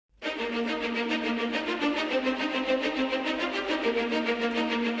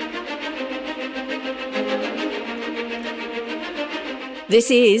This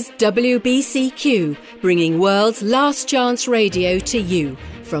is WBCQ, bringing World's Last Chance Radio to you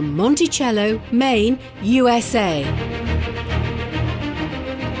from Monticello, Maine, USA.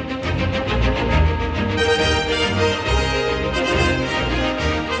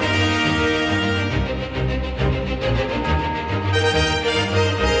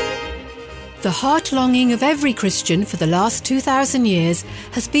 The heart longing of every Christian for the last 2,000 years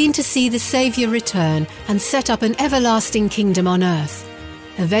has been to see the Saviour return and set up an everlasting kingdom on earth.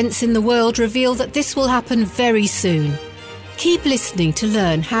 Events in the world reveal that this will happen very soon. Keep listening to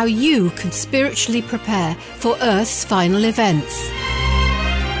learn how you can spiritually prepare for Earth's final events.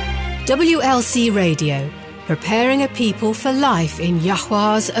 WLC Radio, preparing a people for life in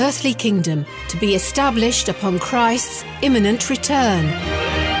Yahuwah's earthly kingdom to be established upon Christ's imminent return.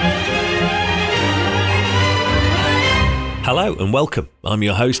 Hello and welcome. I'm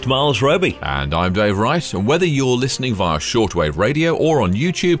your host, Miles Roby. And I'm Dave Wright. And whether you're listening via shortwave radio or on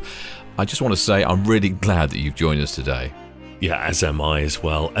YouTube, I just want to say I'm really glad that you've joined us today. Yeah, as am I as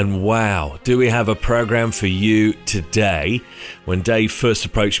well. And wow, do we have a program for you today? When Dave first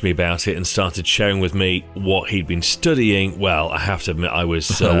approached me about it and started sharing with me what he'd been studying, well, I have to admit I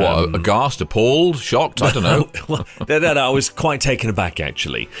was... aghast, appalled, shocked? I don't know. No, I was quite taken aback,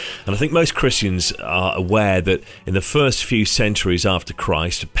 actually. And I think most Christians are aware that in the first few centuries after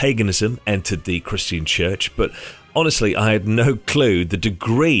Christ, paganism entered the Christian church. But honestly, I had no clue the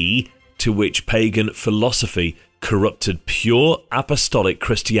degree to which pagan philosophy corrupted pure apostolic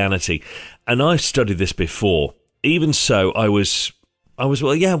Christianity. And I've studied this before. Even so, I was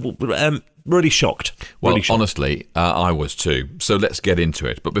really shocked. Well, really shocked. Honestly, I was too. So let's get into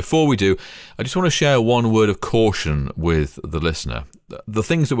it. But before we do, I just want to share one word of caution with the listener. The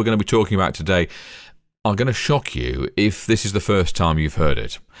things that we're going to be talking about today are going to shock you if this is the first time you've heard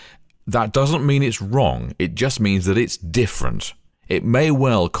it. That doesn't mean it's wrong. It just means that it's different. It may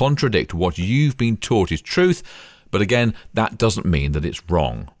well contradict what you've been taught is truth, but again, that doesn't mean that it's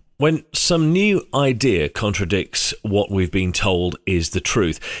wrong. When some new idea contradicts what we've been told is the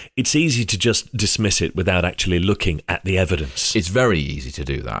truth, it's easy to just dismiss it without actually looking at the evidence. It's very easy to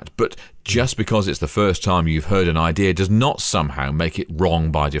do that, but just because it's the first time you've heard an idea does not somehow make it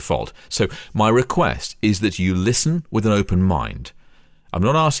wrong by default. So my request is that you listen with an open mind. I'm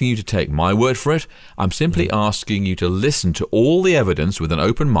not asking you to take my word for it. I'm simply asking you to listen to all the evidence with an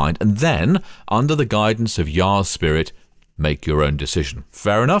open mind and then, under the guidance of Yah's Spirit, make your own decision.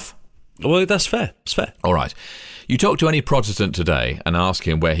 Fair enough? Well, that's fair. It's fair. All right. You talk to any Protestant today and ask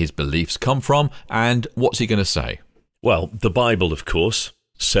him where his beliefs come from, and what's he going to say? Well, the Bible, of course.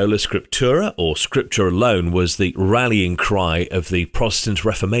 Sola Scriptura, or Scripture alone, was the rallying cry of the Protestant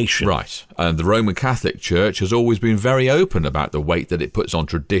Reformation. Right. And the Roman Catholic Church has always been very open about the weight that it puts on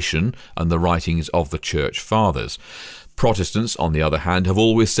tradition and the writings of the Church Fathers. Protestants, on the other hand, have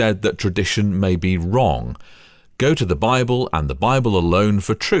always said that tradition may be wrong. Go to the Bible and the Bible alone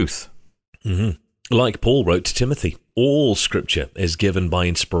for truth. Mm-hmm. Like Paul wrote to Timothy, all Scripture is given by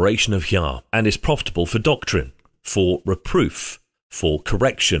inspiration of Yah and is profitable for doctrine, for reproof, for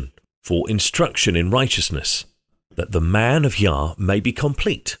correction, for instruction in righteousness, that the man of Yah may be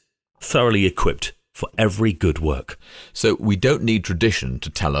complete, thoroughly equipped for every good work. So we don't need tradition to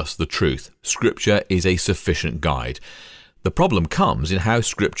tell us the truth. Scripture is a sufficient guide. The problem comes in how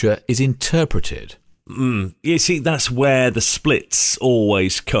Scripture is interpreted. You see, that's where the splits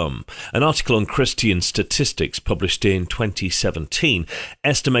always come. An article on Christian statistics published in 2017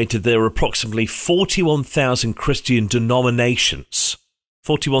 estimated there are approximately 41,000 Christian denominations.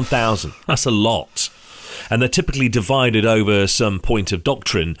 41,000. That's a lot. And they're typically divided over some point of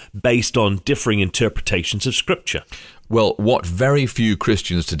doctrine based on differing interpretations of Scripture. Well, what very few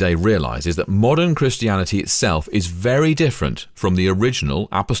Christians today realize is that modern Christianity itself is very different from the original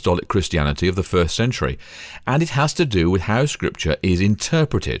apostolic Christianity of the first century, and it has to do with how Scripture is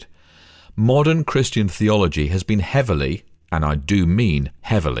interpreted. Modern Christian theology has been heavily, and I do mean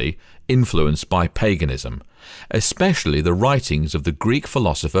heavily, influenced by paganism, especially the writings of the Greek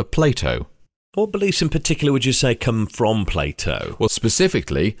philosopher Plato. What beliefs in particular would you say come from Plato? Well,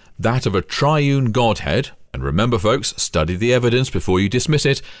 specifically, that of a triune Godhead. And remember, folks, study the evidence before you dismiss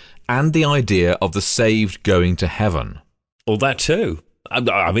it, and the idea of the saved going to heaven. Well, that too.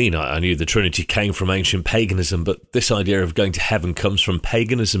 I mean, I knew the Trinity came from ancient paganism, but this idea of going to heaven comes from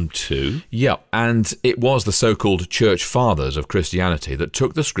paganism too? Yeah, and it was the so-called Church Fathers of Christianity that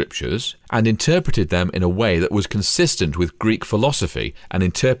took the Scriptures and interpreted them in a way that was consistent with Greek philosophy, an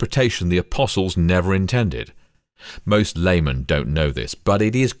interpretation the apostles never intended. Most laymen don't know this, but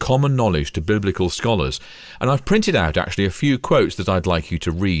it is common knowledge to biblical scholars. And I've printed out actually a few quotes that I'd like you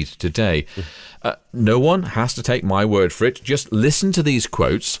to read today. No one has to take my word for it. Just listen to these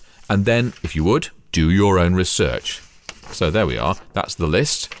quotes and then, if you would, do your own research. So there we are. That's the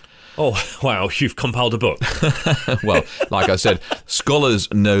list. Oh, wow, you've compiled a book. Well, like I said,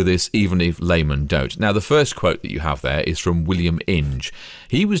 scholars know this even if laymen don't. Now, the first quote that you have there is from William Inge.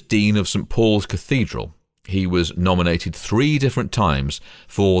 He was Dean of St. Paul's Cathedral. He was nominated 3 different times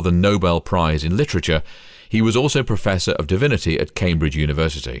for the Nobel Prize in Literature. He was also Professor of Divinity at Cambridge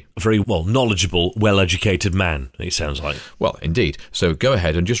University. A very knowledgeable, well-educated man, he sounds like. Well, indeed. So go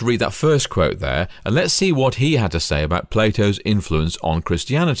ahead and just read that first quote there, and let's see what he had to say about Plato's influence on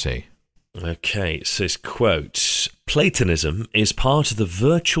Christianity. Okay, it says, quote, Platonism is part of the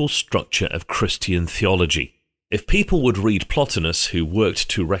virtual structure of Christian theology. If people would read Plotinus, who worked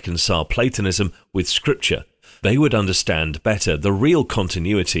to reconcile Platonism with Scripture, they would understand better the real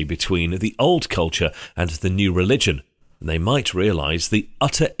continuity between the old culture and the new religion. They might realize the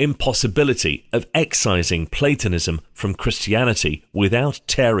utter impossibility of excising Platonism from Christianity without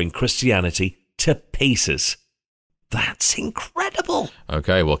tearing Christianity to pieces. That's incredible.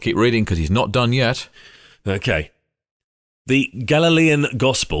 Okay, well, keep reading because he's not done yet. Okay. The Galilean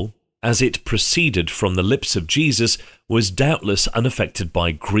gospel, as it proceeded from the lips of Jesus, was doubtless unaffected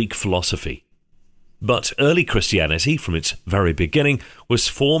by Greek philosophy. But early Christianity, from its very beginning, was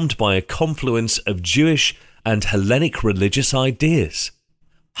formed by a confluence of Jewish and Hellenic religious ideas.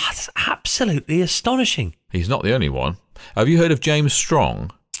 That's absolutely astonishing. He's not the only one. Have you heard of James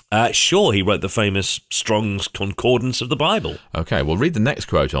Strong? Sure, he wrote the famous Strong's Concordance of the Bible. Okay, well, read the next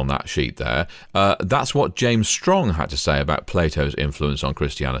quote on that sheet there. That's what James Strong had to say about Plato's influence on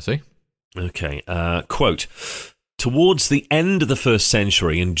Christianity. Okay, quote, towards the end of the 1st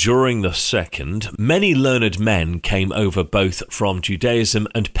century and during the 2nd, many learned men came over both from Judaism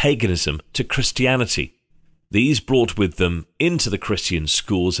and paganism to Christianity. These brought with them into the Christian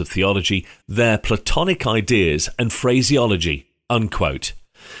schools of theology their Platonic ideas and phraseology, unquote.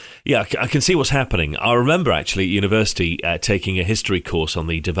 Yeah, I can see what's happening. I remember actually at university taking a history course on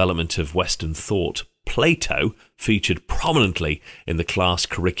the development of Western thought. Plato featured prominently in the class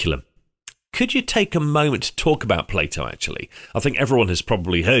curriculum. Could you take a moment to talk about Plato, actually? I think everyone has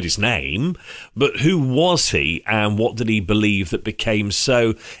probably heard his name, but who was he and what did he believe that became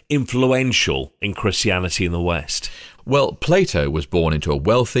so influential in Christianity in the West? Well, Plato was born into a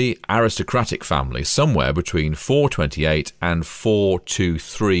wealthy, aristocratic family somewhere between 428 and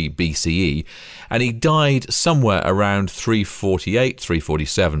 423 BCE, and he died somewhere around 348,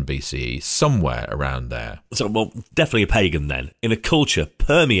 347 BCE, somewhere around there. So, well, definitely a pagan then, in a culture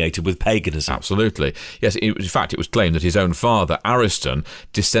permeated with paganism. Absolutely. Yes, in fact, it was claimed that his own father, Ariston,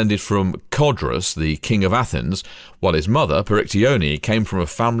 descended from Codrus, the king of Athens, while his mother, Perictione, came from a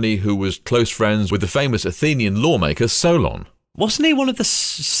family who was close friends with the famous Athenian lawmaker Solon. Wasn't he one of the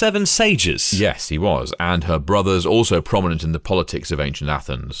 7 sages? Yes, he was, and her brothers also prominent in the politics of ancient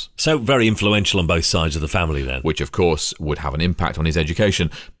Athens. So very influential on both sides of the family then. Which, of course, would have an impact on his education.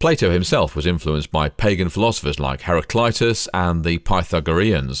 Plato himself was influenced by pagan philosophers like Heraclitus and the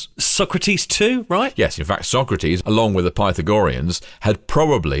Pythagoreans. Socrates too, right? Yes, in fact, Socrates, along with the Pythagoreans, had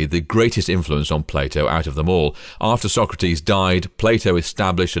probably the greatest influence on Plato out of them all. After Socrates died, Plato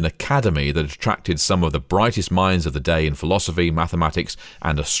established an academy that attracted some of the brightest minds of the day in philosophy, mathematics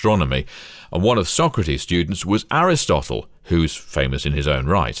and astronomy, and one of Socrates' students was Aristotle, who's famous in his own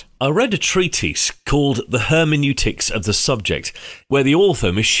right. I read a treatise called The Hermeneutics of the Subject, where the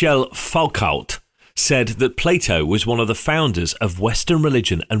author Michel Foucault said that Plato was one of the founders of Western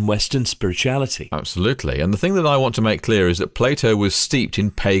religion and Western spirituality. Absolutely, and the thing that I want to make clear is that Plato was steeped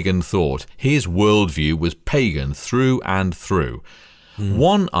in pagan thought. His worldview was pagan through and through.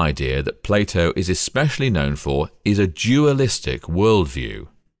 One idea that Plato is especially known for is a dualistic worldview.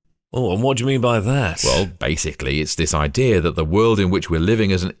 Oh, and what do you mean by that? Well, basically, it's this idea that the world in which we're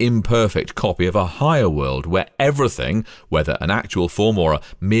living is an imperfect copy of a higher world where everything, whether an actual form or a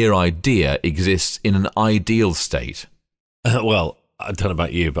mere idea, exists in an ideal state. Well, I don't know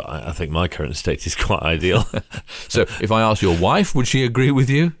about you, but I think my current state is quite ideal. So, if I ask your wife, would she agree with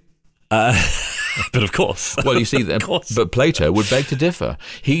you? But of course. Well, you see, but Plato would beg to differ.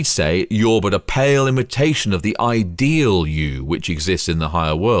 He'd say you're but a pale imitation of the ideal you which exists in the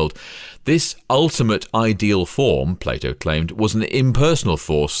higher world. This ultimate ideal form, Plato claimed, was an impersonal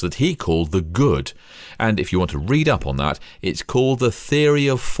force that he called the good. And if you want to read up on that, it's called the theory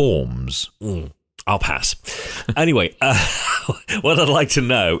of forms. I'll pass. Anyway, what I'd like to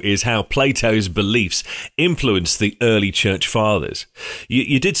know is how Plato's beliefs influenced the early church fathers.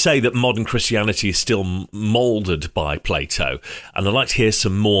 You did say that modern Christianity is still moulded by Plato, and I'd like to hear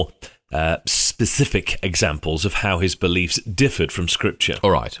some more specific examples of how his beliefs differed from Scripture.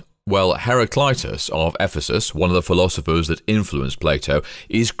 All right. Well, Heraclitus of Ephesus, one of the philosophers that influenced Plato,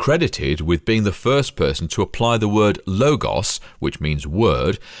 is credited with being the first person to apply the word logos, which means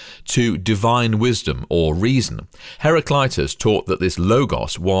word, to divine wisdom or reason. Heraclitus taught that this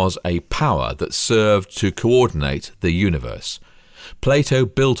logos was a power that served to coordinate the universe. Plato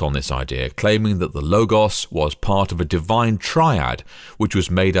built on this idea, claiming that the logos was part of a divine triad, which was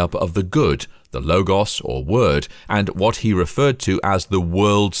made up of the good, the logos or word, and what he referred to as the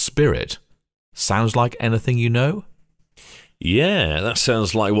world spirit. Sounds like anything you know? Yeah, that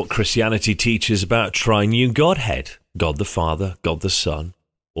sounds like what Christianity teaches about triune Godhead. God the Father, God the Son,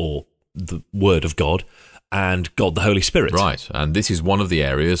 or the Word of God, and God the Holy Spirit. Right, and this is one of the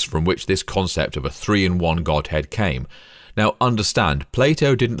areas from which this concept of a three-in-one Godhead came. Now, understand,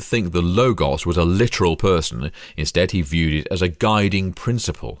 Plato didn't think the Logos was a literal person. Instead, he viewed it as a guiding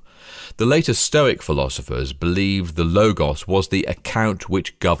principle. The later Stoic philosophers believed the Logos was the account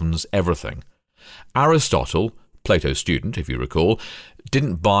which governs everything. Aristotle, Plato's student, if you recall,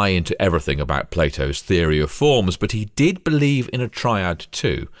 didn't buy into everything about Plato's theory of forms, but he did believe in a triad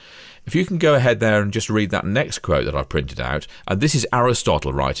too. If you can go ahead there and just read that next quote that I printed out, and this is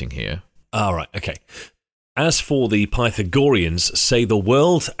Aristotle writing here. All right, okay. As for the Pythagoreans, say the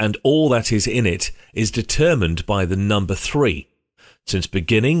world and all that is in it is determined by the number 3, since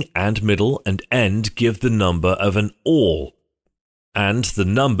beginning and middle and end give the number of an all, and the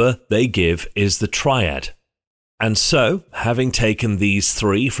number they give is the triad. And so, having taken these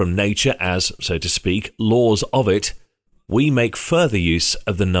 3 from nature as, so to speak, laws of it, we make further use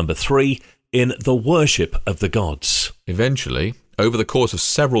of the number 3 in the worship of the gods. Eventually, over the course of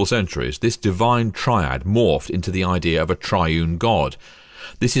several centuries, this divine triad morphed into the idea of a triune God.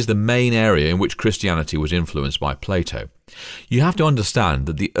 This is the main area in which Christianity was influenced by Plato. You have to understand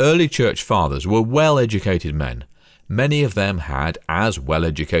that the early church fathers were well-educated men. Many of them had, as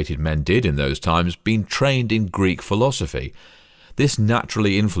well-educated men did in those times, been trained in Greek philosophy. This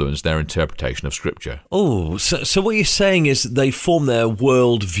naturally influenced their interpretation of Scripture. Oh, so what you're saying is they formed their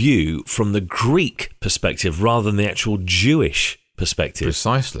world view from the Greek perspective rather than the actual Jewish perspective.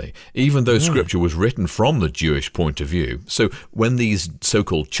 Precisely. Even though Scripture was written from the Jewish point of view. So when these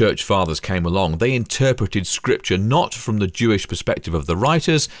so-called church fathers came along, they interpreted Scripture not from the Jewish perspective of the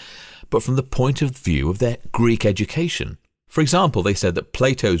writers, but from the point of view of their Greek education. For example, they said that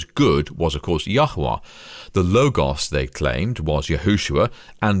Plato's good was, of course, Yahuwah. The Logos, they claimed, was Yahushua,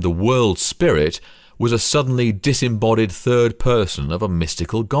 and the world spirit was a suddenly disembodied third person of a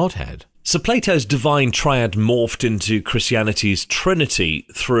mystical Godhead. So Plato's divine triad morphed into Christianity's Trinity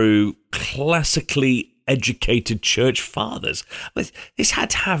through classically educated church fathers. This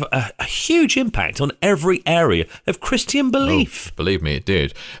had to have a huge impact on every area of Christian belief. Oh, believe me, it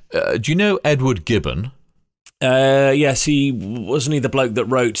did. Do you know Edward Gibbon? Yes, wasn't he the bloke that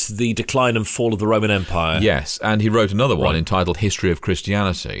wrote The Decline and Fall of the Roman Empire? Yes, and he wrote another one entitled History of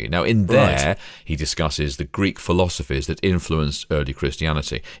Christianity. Now, in there, he discusses the Greek philosophies that influenced early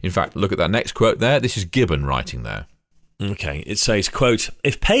Christianity. In fact, look at that next quote there. This is Gibbon writing there. Okay, it says, quote,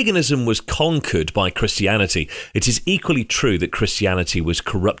 "If paganism was conquered by Christianity, it is equally true that Christianity was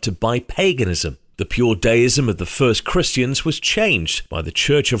corrupted by paganism. The pure deism of the first Christians was changed by the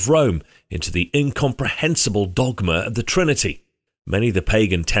Church of Rome into the incomprehensible dogma of the Trinity. Many of the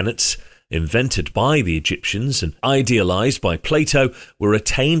pagan tenets, invented by the Egyptians and idealized by Plato, were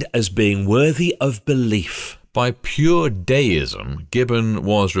retained as being worthy of belief." By pure deism, Gibbon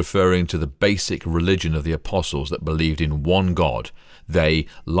was referring to the basic religion of the apostles that believed in one God. They,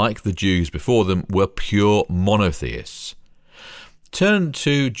 like the Jews before them, were pure monotheists. Turn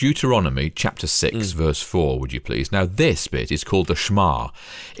to Deuteronomy chapter 6, verse 4, would you please? Now, this bit is called the Shema.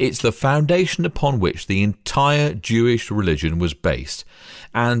 It's the foundation upon which the entire Jewish religion was based.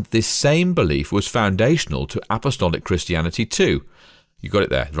 And this same belief was foundational to apostolic Christianity too. You got it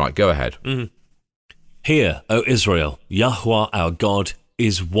there. Right, go ahead. "Hear, O Israel, Yahuwah our God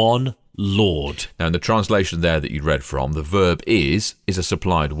is one Lord." Now, in the translation there that you read from, the verb is a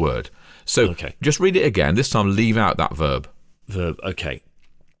supplied word. So, just read it again. This time, leave out that verb. Okay.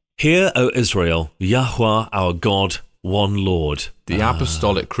 "Hear, O Israel, Yahuwah our God, one Lord." The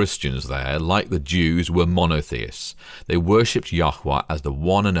apostolic Christians there, like the Jews, were monotheists. They worshipped Yahuwah as the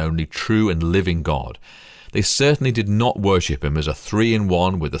one and only true and living God. They certainly did not worship him as a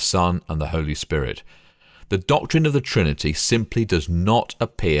three-in-one with the Son and the Holy Spirit. The doctrine of the Trinity simply does not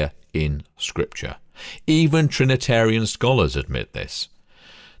appear in Scripture. Even Trinitarian scholars admit this.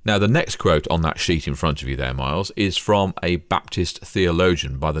 Now, the next quote on that sheet in front of you there, Miles, is from a Baptist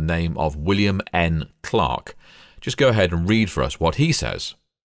theologian by the name of William N. Clark. Just go ahead and read for us what he says.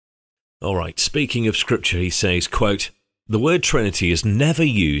 All right, speaking of Scripture, he says, quote, "The word Trinity is never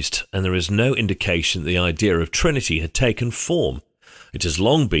used, and there is no indication that the idea of Trinity had taken form. It has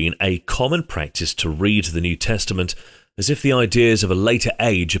long been a common practice to read the New Testament as if the ideas of a later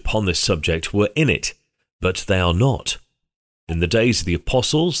age upon this subject were in it, but they are not. In the days of the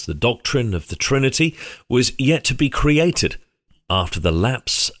apostles, the doctrine of the Trinity was yet to be created. After the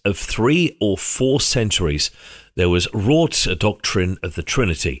lapse of 3 or 4 centuries, there was wrought a doctrine of the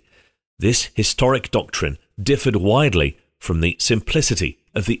Trinity. This historic doctrine differed widely from the simplicity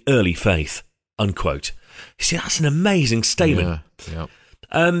of the early faith." Unquote. You see, that's an amazing statement.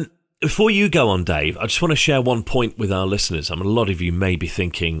 Yeah. Before you go on, Dave, I just want to share one point with our listeners. I mean, a lot of you may be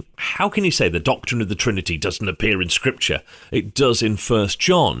thinking, how can you say the doctrine of the Trinity doesn't appear in Scripture? It does in 1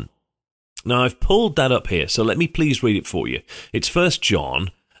 John. Now, I've pulled that up here, so let me please read it for you. It's 1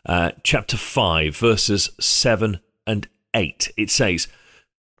 John chapter 5, verses 7 and 8. It says,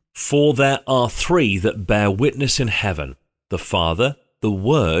 "For there are 3 that bear witness in heaven, the Father, the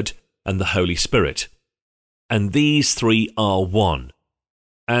Word, and the Holy Spirit. And these 3 are one.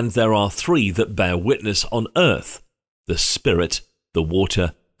 And there are 3 that bear witness on earth, the Spirit, the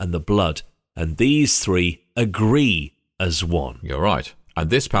water, and the blood. And these 3 agree as one." You're right. And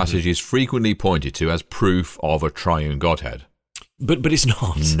this passage is frequently pointed to as proof of a triune Godhead. But it's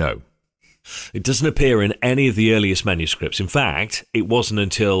not. No. It doesn't appear in any of the earliest manuscripts. In fact, it wasn't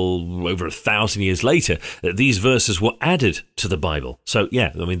until over 1,000 years later that these verses were added to the Bible. So,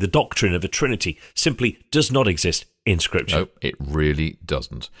 yeah, I mean, the doctrine of a Trinity simply does not exist in Scripture. No, it really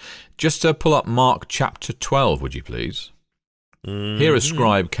doesn't. Just pull up Mark chapter 12, would you please? Here a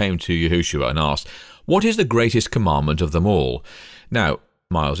scribe came to Yahushua and asked, "What is the greatest commandment of them all?" Now,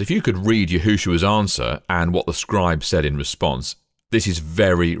 Miles, if you could read Yahushua's answer and what the scribe said in response, this is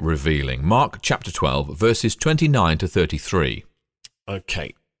very revealing. Mark chapter 12, verses 29 to 33.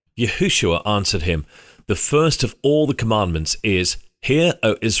 Okay. Yahushua answered him, "The first of all the commandments is, Hear,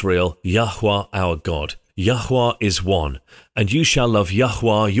 O Israel, Yahuwah our God. Yahuwah is one, and you shall love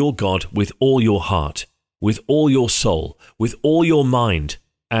Yahuwah your God with all your heart, with all your soul, with all your mind,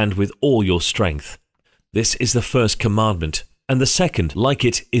 and with all your strength. This is the first commandment, and the second, like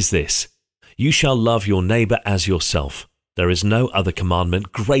it, is this. You shall love your neighbor as yourself. There is no other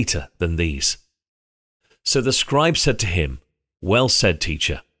commandment greater than these." So the scribe said to him, "Well said,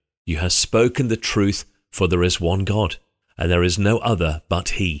 teacher. You have spoken the truth, for there is one God, and there is no other but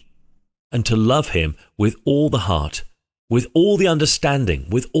He. And to love Him with all the heart, with all the understanding,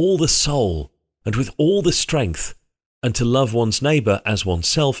 with all the soul, and with all the strength, and to love one's neighbor as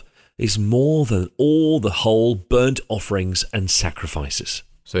oneself is more than all the whole burnt offerings and sacrifices."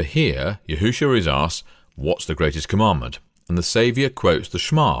 So here, Yahushua is asked, what's the greatest commandment? And the Saviour quotes the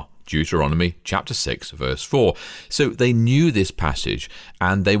Shema, Deuteronomy chapter 6, verse 4. So they knew this passage,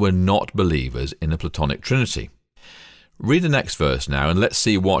 and they were not believers in a Platonic Trinity. Read the next verse now, and let's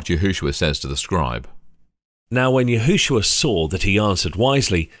see what Yahushua says to the scribe. Now when Yahushua saw that he answered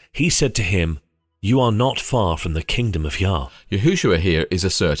wisely, he said to him, "You are not far from the kingdom of Yah." Yahushua here is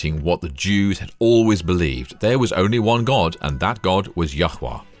asserting what the Jews had always believed. There was only one God, and that God was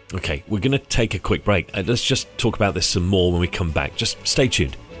Yahuwah. Okay, we're going to take a quick break. Let's just talk about this some more when we come back. Just stay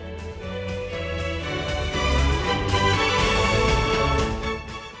tuned.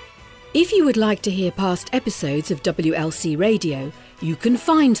 If you would like to hear past episodes of WLC Radio, you can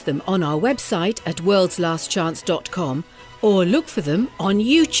find them on our website at worldslastchance.com or look for them on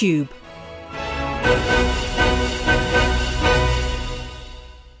YouTube.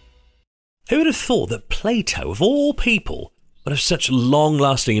 Who would have thought that Plato, of all people, would have such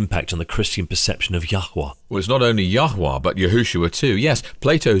long-lasting impact on the Christian perception of Yahuwah? Well, it's not only Yahuwah, but Yahushua too. Yes,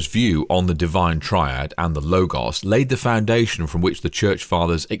 Plato's view on the divine triad and the Logos laid the foundation from which the Church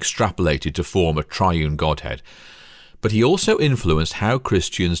Fathers extrapolated to form a triune Godhead. But he also influenced how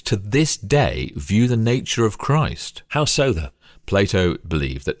Christians to this day view the nature of Christ. How so, though? Plato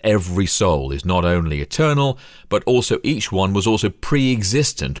believed that every soul is not only eternal, but also each one was also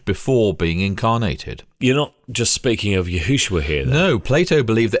pre-existent before being incarnated. You're not just speaking of Yahushua here, then? No, Plato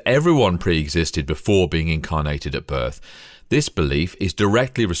believed that everyone pre-existed before being incarnated at birth. This belief is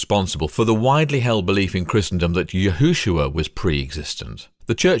directly responsible for the widely held belief in Christendom that Yahushua was pre-existent.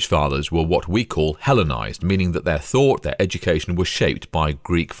 The Church Fathers were what we call Hellenized, meaning that their thought, their education was shaped by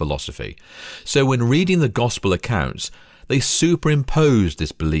Greek philosophy. So when reading the Gospel accounts, they superimposed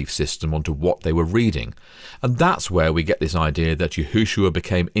this belief system onto what they were reading. And that's where we get this idea that Yahushua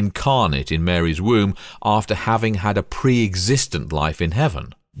became incarnate in Mary's womb after having had a pre-existent life in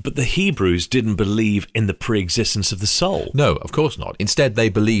heaven. But the Hebrews didn't believe in the pre-existence of the soul. No, of course not. Instead, they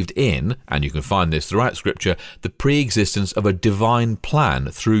believed in, and you can find this throughout Scripture, the pre-existence of a divine plan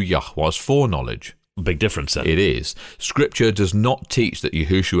through Yahuwah's foreknowledge. Big difference then. It is. Scripture does not teach that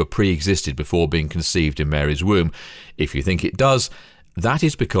Yahushua pre-existed before being conceived in Mary's womb. If you think it does, that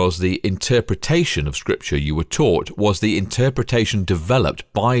is because the interpretation of Scripture you were taught was the interpretation developed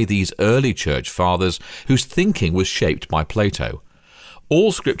by these early church fathers whose thinking was shaped by Plato.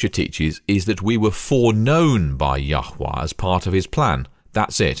 All Scripture teaches is that we were foreknown by Yahuwah as part of his plan.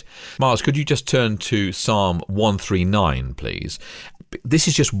 That's it. Mars, could you just turn to Psalm 139, please? This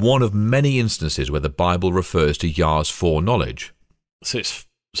is just one of many instances where the Bible refers to Yah's foreknowledge. So it's,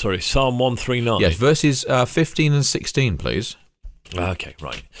 Psalm 139? Yes, verses 15 and 16, please. Okay,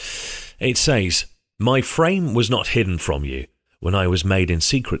 right. It says, "My frame was not hidden from you when I was made in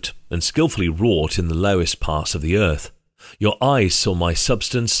secret and skillfully wrought in the lowest parts of the earth. Your eyes saw my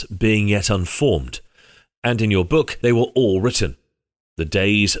substance being yet unformed, and in your book they were all written, the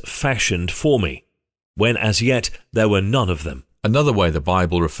days fashioned for me, when as yet there were none of them." Another way the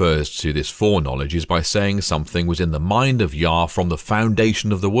Bible refers to this foreknowledge is by saying something was in the mind of Yah from the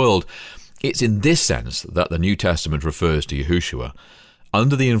foundation of the world. It's in this sense that the New Testament refers to Yahushua.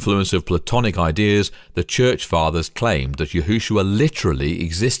 Under the influence of Platonic ideas, the Church Fathers claimed that Yahushua literally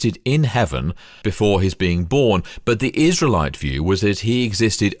existed in heaven before his being born, but the Israelite view was that he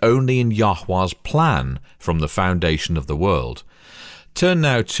existed only in Yahuwah's plan from the foundation of the world. Turn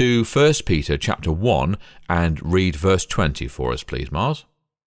now to 1 Peter chapter 1 and read verse 20 for us, please, Mars.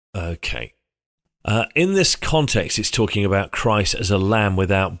 Okay. In this context, it's talking about Christ as a lamb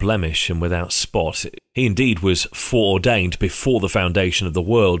without blemish and without spot. He indeed was foreordained before the foundation of the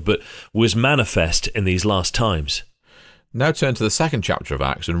world, but was manifest in these last times. Now turn to the second chapter of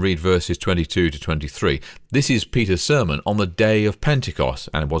Acts and read verses 22 to 23. This is Peter's sermon on the day of Pentecost.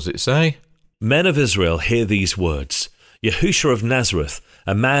 And what does it say? "Men of Israel, hear these words. Yahushua of Nazareth,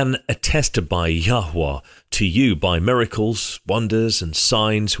 a man attested by Yahuwah to you by miracles, wonders, and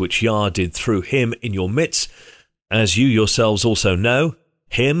signs which Yah did through him in your midst, as you yourselves also know,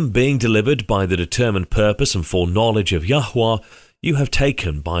 him being delivered by the determined purpose and foreknowledge of Yahuwah, you have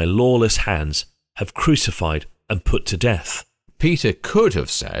taken by lawless hands, have crucified and put to death." Peter could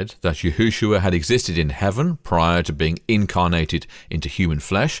have said that Yahushua had existed in heaven prior to being incarnated into human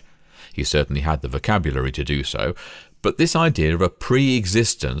flesh. He certainly had the vocabulary to do so. But this idea of a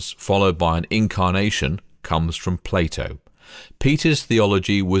pre-existence followed by an incarnation comes from Plato. Peter's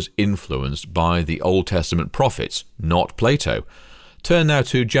theology was influenced by the Old Testament prophets, not Plato. Turn now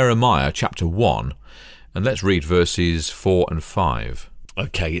to Jeremiah chapter 1, and let's read verses 4 and 5.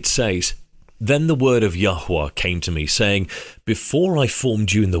 Okay, it says, "Then the word of Yahuwah came to me, saying, Before I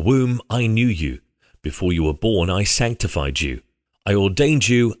formed you in the womb, I knew you. Before you were born, I sanctified you. I ordained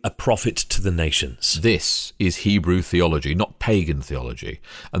you a prophet to the nations." This is Hebrew theology, not pagan theology.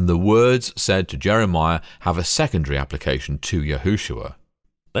 And the words said to Jeremiah have a secondary application to Yahushua.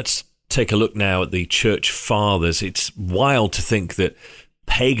 Let's take a look now at the church fathers. It's wild to think that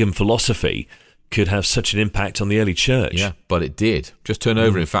pagan philosophy could have such an impact on the early church. Yeah, but it did. Just turn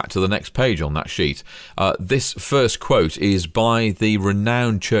over, in fact, to the next page on that sheet. This first quote is by the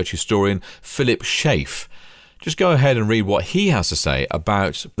renowned church historian Philip Schaff. Just go ahead and read what he has to say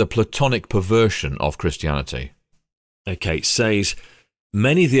about the Platonic perversion of Christianity. Okay, it says,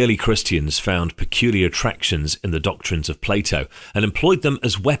 "Many of the early Christians found peculiar attractions in the doctrines of Plato and employed them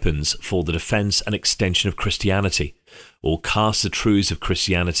as weapons for the defense and extension of Christianity, or cast the truths of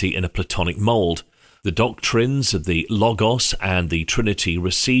Christianity in a Platonic mold. The doctrines of the Logos and the Trinity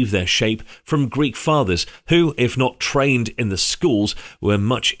received their shape from Greek fathers who, if not trained in the schools, were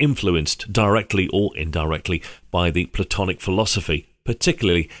much influenced directly or indirectly by the Platonic philosophy,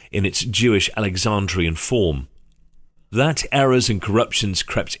 particularly in its Jewish Alexandrian form. That errors and corruptions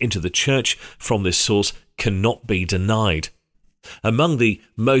crept into the church from this source cannot be denied. Among the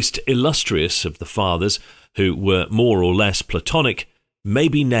most illustrious of the fathers, who were more or less Platonic, may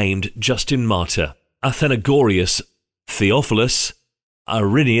be named Justin Martyr, Athenagorius, Theophilus,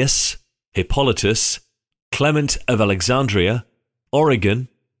 Irenaeus, Hippolytus, Clement of Alexandria, Origen,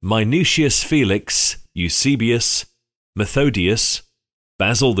 Minucius Felix, Eusebius, Methodius,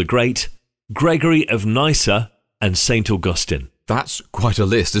 Basil the Great, Gregory of Nyssa, and St. Augustine. That's quite a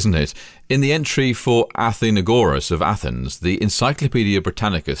list, isn't it? In the entry for Athenagoras of Athens, the Encyclopaedia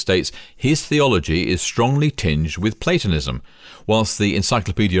Britannica states his theology is strongly tinged with Platonism, whilst the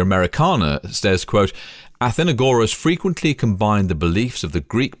Encyclopaedia Americana says, quote, Athenagoras frequently combined the beliefs of the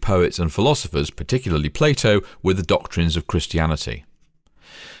Greek poets and philosophers, particularly Plato, with the doctrines of Christianity.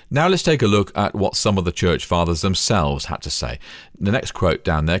 Now let's take a look at what some of the church fathers themselves had to say. The next quote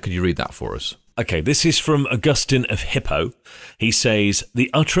down there, could you read that for us? Okay, this is from Augustine of Hippo. He says, "The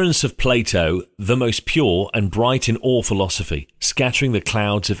utterance of Plato, the most pure and bright in all philosophy, scattering the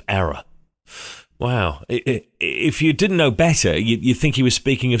clouds of error." Wow. If you didn't know better, you'd think he was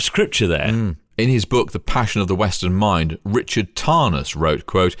speaking of scripture there. In his book, The Passion of the Western Mind, Richard Tarnas wrote,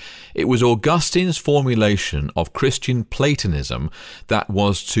 quote, "It was Augustine's formulation of Christian Platonism that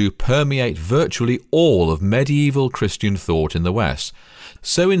was to permeate virtually all of medieval Christian thought in the West.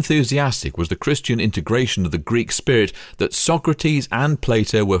 So enthusiastic was the Christian integration of the Greek spirit that Socrates and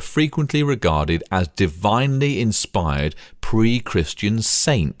Plato were frequently regarded as divinely inspired pre-Christian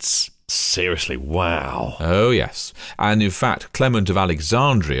saints." Seriously, wow. Oh, yes. And in fact, Clement of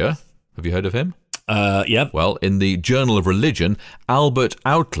Alexandria, have you heard of him? Yeah. Well, in the Journal of Religion, Albert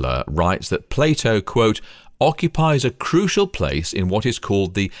Outler writes that Plato, quote, "occupies a crucial place in what is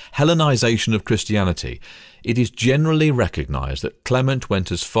called the Hellenization of Christianity. It is generally recognized that Clement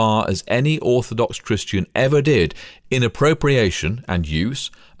went as far as any Orthodox Christian ever did in appropriation and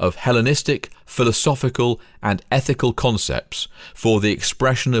use of Hellenistic, philosophical, and ethical concepts for the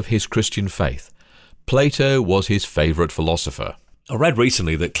expression of his Christian faith. Plato was his favorite philosopher." I read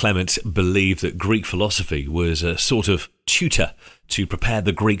recently that Clement believed that Greek philosophy was a sort of tutor to prepare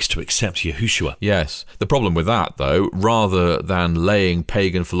the Greeks to accept Yahushua. Yes. The problem with that, though, rather than laying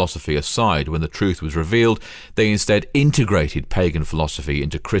pagan philosophy aside when the truth was revealed, they instead integrated pagan philosophy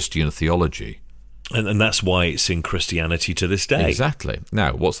into Christian theology. And that's why it's in Christianity to this day. Exactly.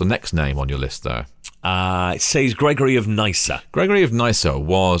 Now, what's the next name on your list there? It says Gregory of Nyssa. Gregory of Nyssa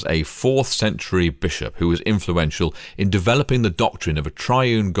was a 4th century bishop who was influential in developing the doctrine of a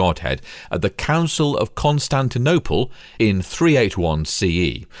triune Godhead at the Council of Constantinople in 381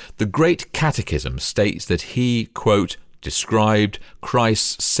 CE. The Great Catechism states that he, quote, "described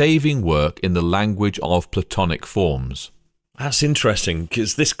Christ's saving work in the language of Platonic forms." That's interesting,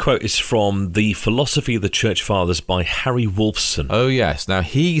 because this quote is from The Philosophy of the Church Fathers by Harry Wolfson. Oh yes, now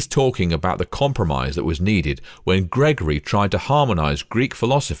he's talking about the compromise that was needed when Gregory tried to harmonize Greek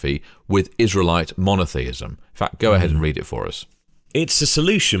philosophy with Israelite monotheism. In fact, go ahead and read it for us. It's a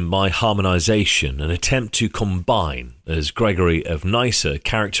solution by harmonization, an attempt to combine, as Gregory of Nyssa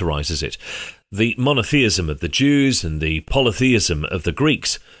characterizes it, the monotheism of the Jews and the polytheism of the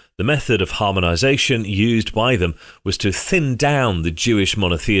Greeks. The method of harmonization used by them was to thin down the Jewish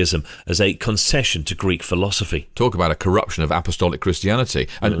monotheism as a concession to Greek philosophy. Talk about a corruption of apostolic Christianity.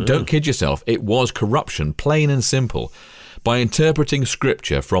 And don't kid yourself, it was corruption, plain and simple. By interpreting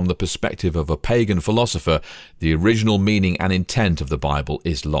scripture from the perspective of a pagan philosopher, the original meaning and intent of the Bible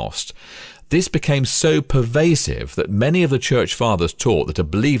is lost. This became so pervasive that many of the church fathers taught that a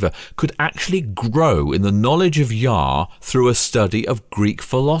believer could actually grow in the knowledge of Yah through a study of Greek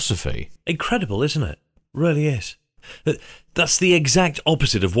philosophy. Incredible, isn't it? Really is. That's the exact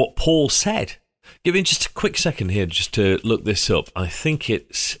opposite of what Paul said. Give me just a quick second here just to look this up. I think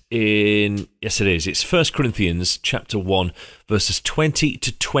it's in... Yes, it is. It's 1 Corinthians chapter 1, verses 20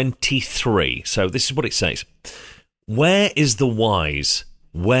 to 23. So this is what it says. "Where is the wise?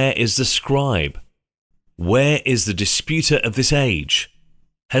 Where is the scribe? Where is the disputer of this age?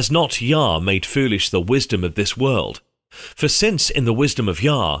 Has not Yah made foolish the wisdom of this world? For since in the wisdom of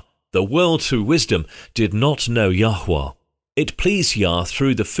Yah, the world through wisdom did not know Yahuwah, it pleased Yah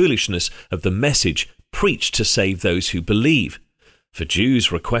through the foolishness of the message preached to save those who believe. For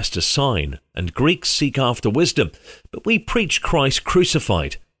Jews request a sign, and Greeks seek after wisdom, but we preach Christ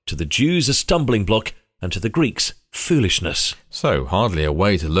crucified, to the Jews a stumbling block, and to the Greeks foolishness." So, hardly a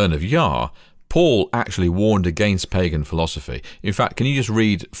way to learn of Yah. Paul actually warned against pagan philosophy. In fact, can you just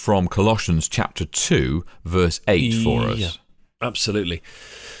read from Colossians chapter 2, verse 8 for us? Yeah, absolutely.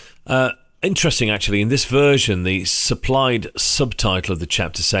 Interesting, actually. In this version, the supplied subtitle of the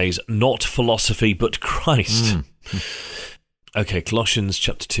chapter says, "Not philosophy, but Christ." Okay, Colossians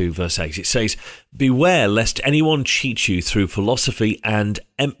chapter 2, verse 8. It says, "Beware lest anyone cheat you through philosophy and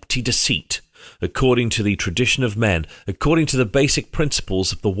empty deceit, according to the tradition of men, according to the basic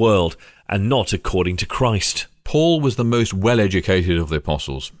principles of the world, and not according to Christ." Paul was the most well-educated of the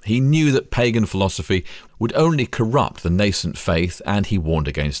apostles. He knew that pagan philosophy would only corrupt the nascent faith, and he warned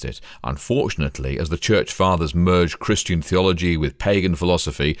against it. Unfortunately, as the church fathers merged Christian theology with pagan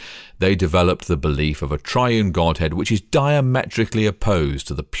philosophy, they developed the belief of a triune Godhead which is diametrically opposed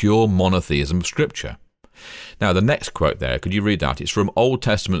to the pure monotheism of Scripture. Now, the next quote there, could you read that? It's from Old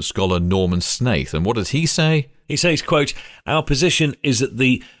Testament scholar Norman Snaith, and what does he say? He says, quote, "Our position is that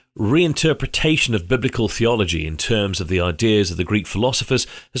the reinterpretation of biblical theology in terms of the ideas of the Greek philosophers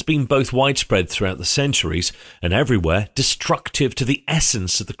has been both widespread throughout the centuries and everywhere destructive to the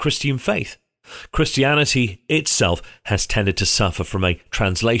essence of the Christian faith. Christianity itself has tended to suffer from a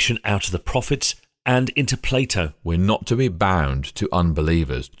translation out of the prophets and into Plato. We're not to be bound to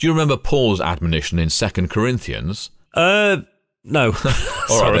unbelievers. Do you remember Paul's admonition in 2 Corinthians? No.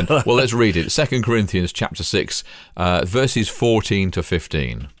 All right, then. Well, let's read it. 2 Corinthians chapter 6, verses 14 to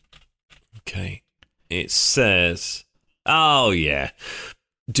 15. Okay. It says,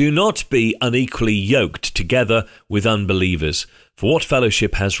 do not be unequally yoked together with unbelievers. For what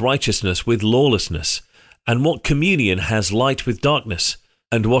fellowship has righteousness with lawlessness? And what communion has light with darkness?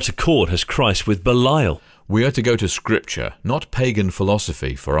 And what accord has Christ with Belial? We are to go to Scripture, not pagan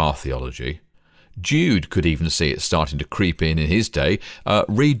philosophy, for our theology. Jude could even see it starting to creep in his day.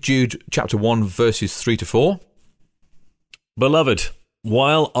 Read Jude chapter 1, verses 3 to 4. Beloved,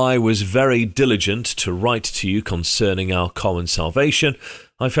 while I was very diligent to write to you concerning our common salvation,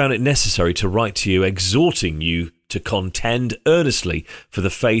 I found it necessary to write to you, exhorting you to contend earnestly for the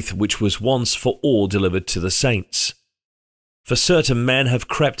faith which was once for all delivered to the saints. For certain men have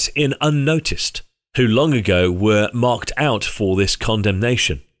crept in unnoticed, who long ago were marked out for this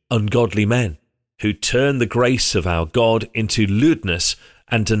condemnation, ungodly men, who turn the grace of our God into lewdness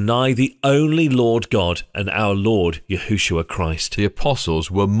and deny the only Lord God and our Lord Yahushua Christ. The apostles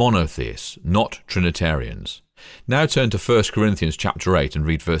were monotheists, not Trinitarians. Now turn to 1 Corinthians chapter 8 and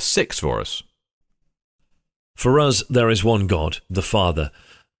read verse 6 for us. For us there is one God, the Father,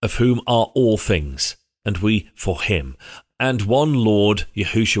 of whom are all things, and we for him, and one Lord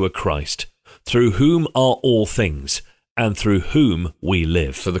Yahushua Christ, through whom are all things, and through whom we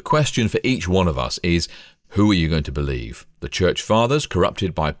live. So the question for each one of us is, who are you going to believe? The church fathers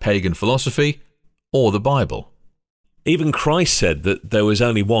corrupted by pagan philosophy, or the Bible? Even Christ said that there was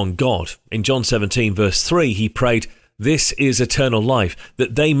only one God. In John 17 verse 3 he prayed, "This is eternal life,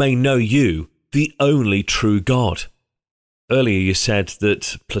 that they may know you, the only true God." Earlier you said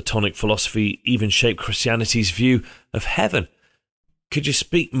that Platonic philosophy even shaped Christianity's view of heaven. Could you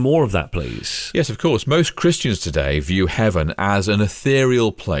speak more of that, please? Yes, of course. Most Christians today view heaven as an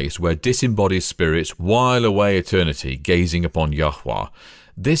ethereal place where disembodied spirits while away eternity gazing upon Yahuwah.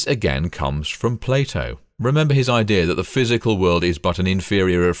 This again comes from Plato. Remember his idea that the physical world is but an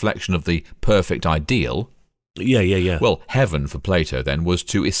inferior reflection of the perfect ideal? Yeah. Well, heaven for Plato then was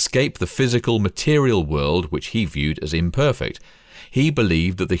to escape the physical material world which he viewed as imperfect. He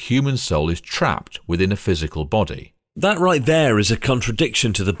believed that the human soul is trapped within a physical body. That right there is a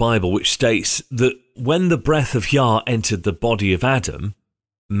contradiction to the Bible, which states that when the breath of Yah entered the body of Adam,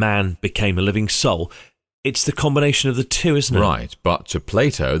 man became a living soul. It's the combination of the two, isn't it? Right, but to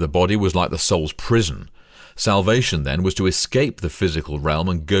Plato, the body was like the soul's prison. Salvation then was to escape the physical realm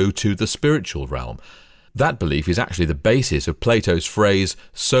and go to the spiritual realm. That belief is actually the basis of Plato's phrase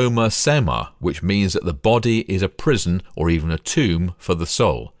soma sema, which means that the body is a prison or even a tomb for the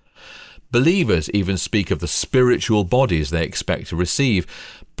soul. Believers even speak of the spiritual bodies they expect to receive,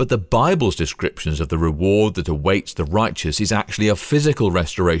 but the Bible's descriptions of the reward that awaits the righteous is actually a physical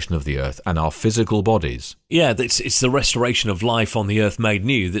restoration of the earth and our physical bodies. Yeah, it's the restoration of life on the earth made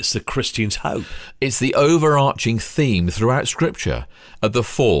new that's the Christian's hope. It's the overarching theme throughout Scripture. At the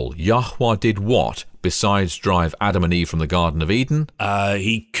fall, Yahuwah did what besides drive Adam and Eve from the Garden of Eden?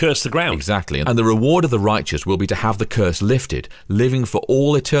 He cursed the ground. Exactly. And the reward of the righteous will be to have the curse lifted, living for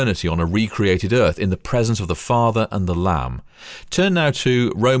all eternity on a recreated earth in the presence of the Father and the Lamb. Turn now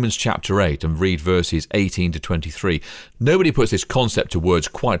to Romans chapter 8 and read verses 18 to 23. Nobody puts this concept to words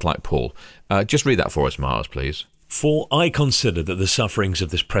quite like Paul. Just read that for us, Miles, please. For I consider that the sufferings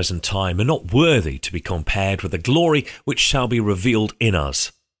of this present time are not worthy to be compared with the glory which shall be revealed in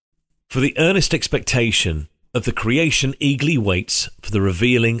us. For the earnest expectation of the creation eagerly waits for the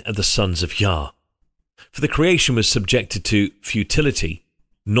revealing of the sons of Yah. For the creation was subjected to futility,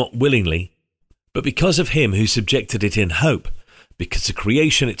 not willingly, but because of him who subjected it in hope, because the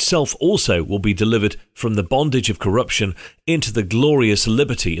creation itself also will be delivered from the bondage of corruption into the glorious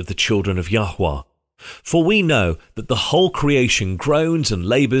liberty of the children of Yahuwah. For we know that the whole creation groans and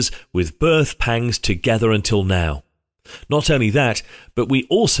labours with birth pangs together until now. Not only that, but we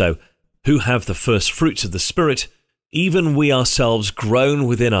also, who have the first fruits of the Spirit, even we ourselves groan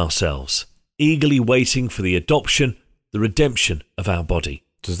within ourselves, eagerly waiting for the adoption, the redemption of our body.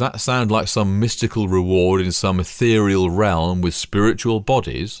 Does that sound like some mystical reward in some ethereal realm with spiritual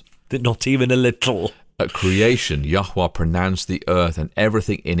bodies? Not even a little. At creation, Yahuwah pronounced the earth and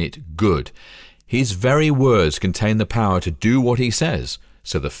everything in it good. His very words contain the power to do what he says.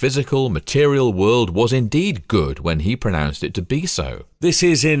 So the physical, material world was indeed good when he pronounced it to be so. This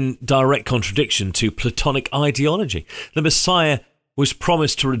is in direct contradiction to Platonic ideology. The Messiah was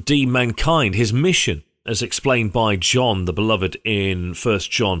promised to redeem mankind. His mission, as explained by John the Beloved in 1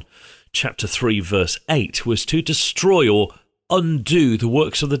 John chapter 3, verse 8, was to destroy or undo the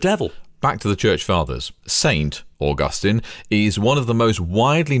works of the devil. Back to the Church Fathers. Saint Augustine is one of the most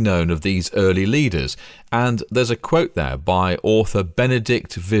widely known of these early leaders, and there's a quote there by author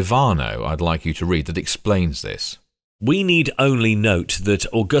Benedict Vivano I'd like you to read that explains this. We need only note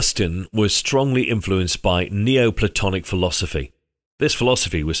that Augustine was strongly influenced by Neoplatonic philosophy. This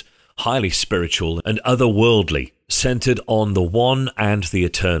philosophy was highly spiritual and otherworldly, centered on the one and the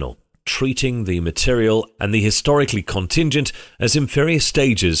eternal, treating the material and the historically contingent as inferior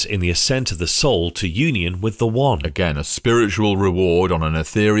stages in the ascent of the soul to union with the one. Again, a spiritual reward on an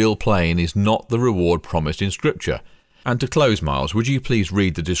ethereal plane is not the reward promised in Scripture. And to close, Miles, would you please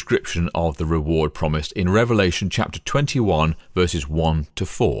read the description of the reward promised in Revelation chapter 21, verses 1 to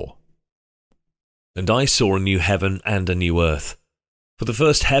 4. And I saw a new heaven and a new earth. For the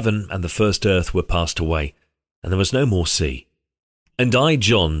first heaven and the first earth were passed away, and there was no more sea. And I,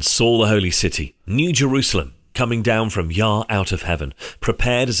 John, saw the holy city, New Jerusalem, coming down from Yah out of heaven,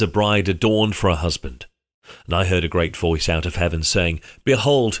 prepared as a bride adorned for her husband. And I heard a great voice out of heaven saying,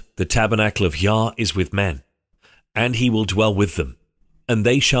 Behold, the tabernacle of Yah is with men, and he will dwell with them, and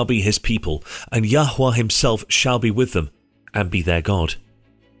they shall be his people, and Yahuwah himself shall be with them, and be their God.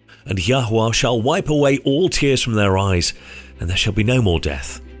 And Yahuwah shall wipe away all tears from their eyes, and there shall be no more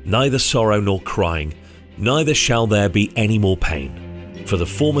death, neither sorrow nor crying, neither shall there be any more pain, for the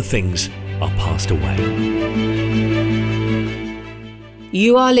former things are passed away.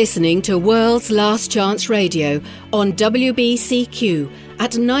 You are listening to World's Last Chance Radio on WBCQ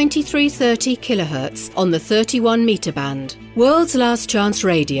at 9330 kHz on the 31 meter band. World's Last Chance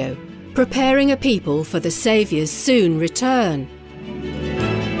Radio, preparing a people for the Saviour's soon return.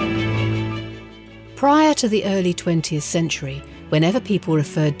 Prior to the early 20th century, whenever people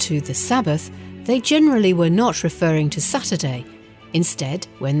referred to the Sabbath, they generally were not referring to Saturday. Instead,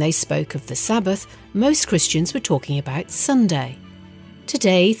 when they spoke of the Sabbath, most Christians were talking about Sunday.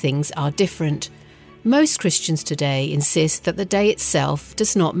 Today, things are different. Most Christians today insist that the day itself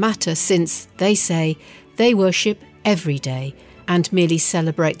does not matter, since, they say, they worship every day and merely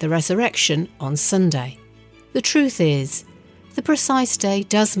celebrate the resurrection on Sunday. The truth is, the precise day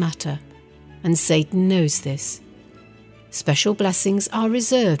does matter, and Satan knows this. Special blessings are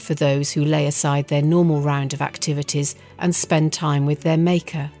reserved for those who lay aside their normal round of activities and spend time with their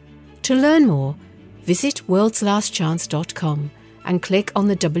Maker. To learn more, visit worldslastchance.com and click on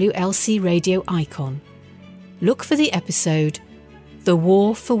the WLC radio icon. Look for the episode, The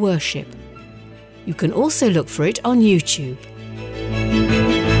War for Worship. You can also look for it on YouTube.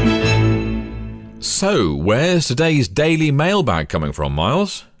 So, where's today's daily mailbag coming from,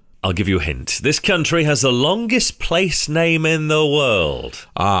 Miles? I'll give you a hint. This country has the longest place name in the world.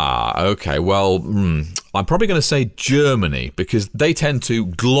 Ah, okay. Well, I'm probably going to say Germany, because they tend to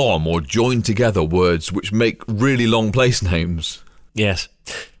glom or join together words which make really long place names. Yes.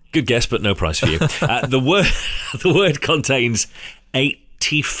 Good guess, but no prize for you. The word contains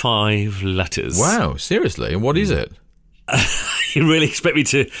 85 letters. Wow, seriously? And what is it? You really expect me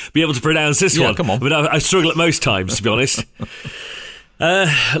to be able to pronounce this one? Yeah, come on. I mean, I struggle at most times, to be honest.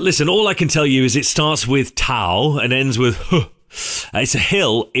 Listen, all I can tell you is it starts with Tau and ends with Huh. It's a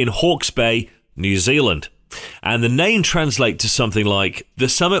hill in Hawke's Bay, New Zealand. And the name translates to something like the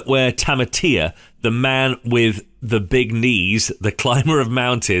summit where Tamatea, the man with the big knees, the climber of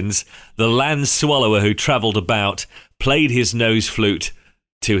mountains, the land swallower who travelled about, played his nose flute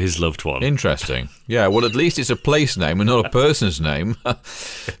to his loved one. Interesting. Yeah, well, at least it's a place name and not a person's name.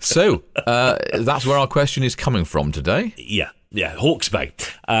 So, that's where our question is coming from today. Yeah, Hawke's Bay.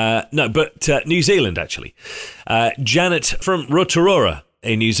 New Zealand, actually. Janet from Rotorua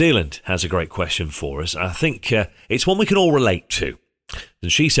in New Zealand has a great question for us. I think it's one we can all relate to.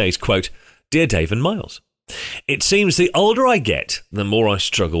 And she says, quote, Dear Dave and Miles, it seems the older I get, the more I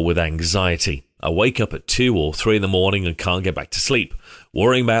struggle with anxiety. I wake up at 2 or 3 in the morning and can't get back to sleep,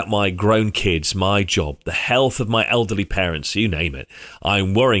 worrying about my grown kids, my job, the health of my elderly parents, you name it.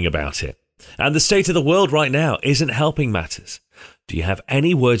 I'm worrying about it. And the state of the world right now isn't helping matters. Do you have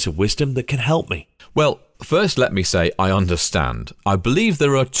any words of wisdom that can help me? Well, first let me say I understand. I believe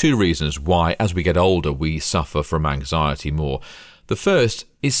there are 2 reasons why, as we get older, we suffer from anxiety more. The first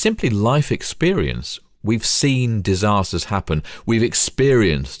is simply life experience. We've seen disasters happen. We've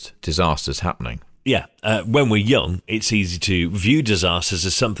experienced disasters happening. when we're young, it's easy to view disasters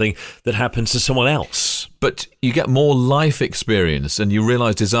as something that happens to someone else. But you get more life experience and you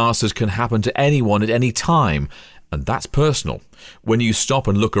realise disasters can happen to anyone at any time. And that's personal. When you stop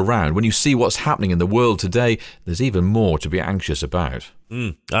and look around, when you see what's happening in the world today, there's even more to be anxious about.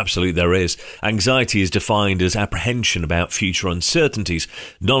 Absolutely, there is. Anxiety is defined as apprehension about future uncertainties.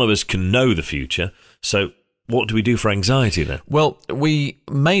 None of us can know the future. So what do we do for anxiety then? Well, we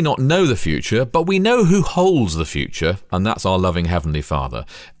may not know the future, but we know who holds the future, and that's our loving Heavenly Father.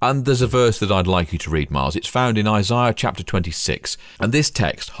 And there's a verse that I'd like you to read, Miles. It's found in Isaiah chapter 26, and this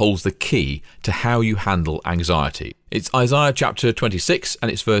text holds the key to how you handle anxiety. It's Isaiah chapter 26,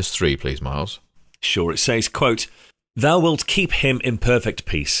 and it's verse 3, please, Miles. Sure, it says, quote, "Thou wilt keep him in perfect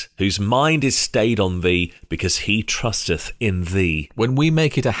peace, whose mind is stayed on thee, because he trusteth in thee." When we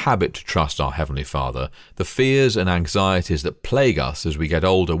make it a habit to trust our Heavenly Father, the fears and anxieties that plague us as we get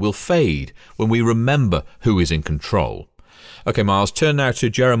older will fade when we remember who is in control. Okay, Miles, turn now to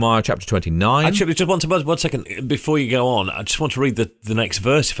Jeremiah chapter 29. Actually, just one second. Before you go on, I just want to read the next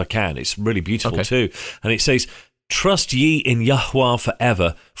verse if I can. It's really beautiful too. And it says, "Trust ye in Yahuwah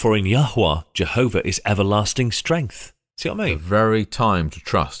forever, for in Yahuwah Jehovah is everlasting strength." See what I mean? The very time to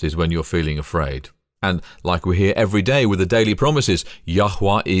trust is when you're feeling afraid. And like we hear every day with the daily promises,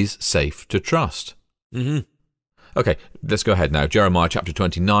 Yahuwah is safe to trust. Okay, let's go ahead now. Jeremiah chapter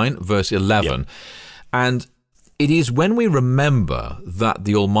 29, verse 11. And it is when we remember that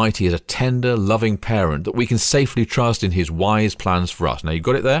the Almighty is a tender, loving parent that we can safely trust in his wise plans for us. Now, you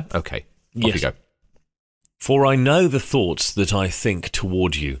got it there? Okay, off you go. "For I know the thoughts that I think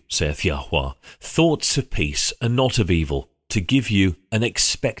toward you, saith Yahuwah, thoughts of peace and not of evil, to give you an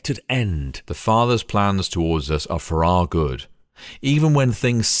expected end." The Father's plans towards us are for our good. Even when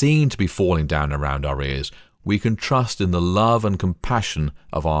things seem to be falling down around our ears, we can trust in the love and compassion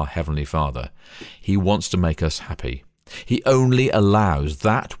of our Heavenly Father. He wants to make us happy. He only allows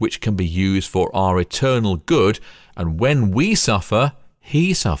that which can be used for our eternal good, and when we suffer,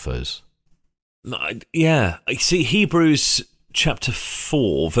 He suffers. Yeah, see, Hebrews chapter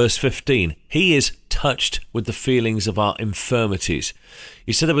 4, verse 15, "He is touched with the feelings of our infirmities."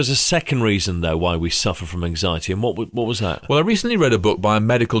 You said there was a second reason, though, why we suffer from anxiety, and what was that? Well, I recently read a book by a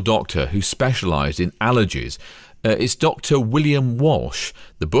medical doctor who specialised in allergies. It's Dr. William Walsh.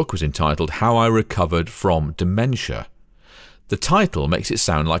 The book was entitled How I Recovered from Dementia. The title makes it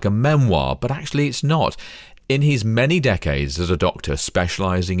sound like a memoir, but actually it's not. In his many decades as a doctor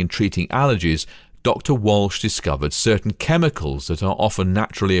specialising in treating allergies, Dr. Walsh discovered certain chemicals that are often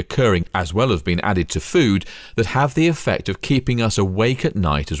naturally occurring, as well as being added to food, that have the effect of keeping us awake at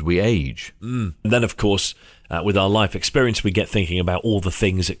night as we age. And then, of course, with our life experience, we get thinking about all the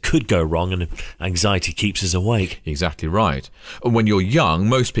things that could go wrong, and anxiety keeps us awake. Exactly right. And when you're young,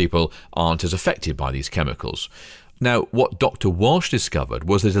 most people aren't as affected by these chemicals. Now, what Dr. Walsh discovered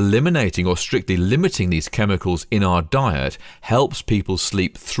was that eliminating or strictly limiting these chemicals in our diet helps people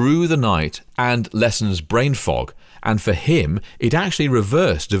sleep through the night and lessens brain fog. And for him, it actually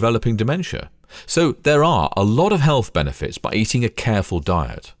reversed developing dementia. So there are a lot of health benefits by eating a careful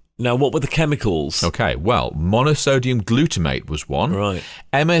diet. Now, what were the chemicals? Okay, well, monosodium glutamate was one. Right.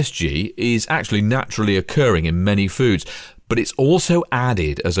 MSG is actually naturally occurring in many foods, but it's also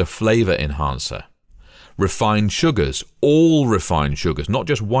added as a flavour enhancer. Refined sugars, all refined sugars, not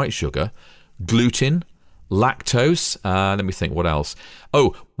just white sugar, gluten, lactose, let me think what else.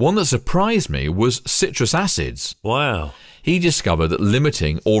 Oh, one that surprised me was citrus acids. Wow. He discovered that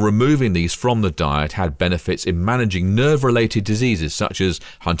limiting or removing these from the diet had benefits in managing nerve-related diseases such as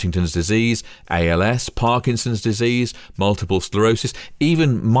Huntington's disease, ALS, Parkinson's disease, multiple sclerosis,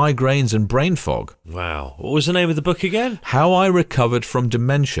 even migraines and brain fog. Wow. What was the name of the book again? How I Recovered from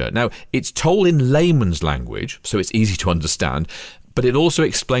Dementia. Now, it's told in layman's language, so it's easy to understand, but it also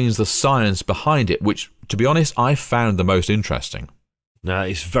explains the science behind it, which, to be honest, I found the most interesting. No,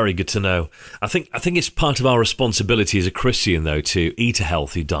 it's very good to know. I think it's part of our responsibility as a Christian, though, to eat a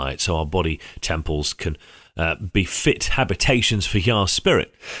healthy diet so our body temples can be fit habitations for Yah's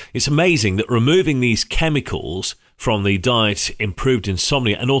Spirit. It's amazing that removing these chemicals from the diet improved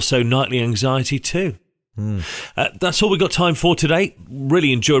insomnia and also nightly anxiety too. That's all we've got time for today.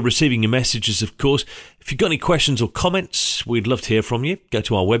 Really enjoyed receiving your messages, of course. If you've got any questions or comments, we'd love to hear from you. Go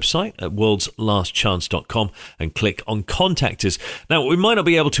to our website at worldslastchance.com and click on Contact Us. Now, we might not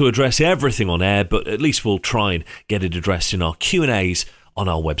be able to address everything on air, but at least we'll try and get it addressed in our Q&As on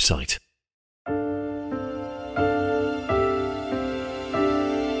our website.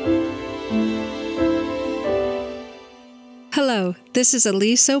 Hello, this is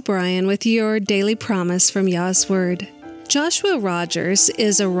Elise O'Brien with your Daily Promise from Yah's Word. Joshua Rogers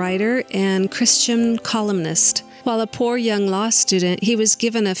is a writer and Christian columnist. While a poor young law student, he was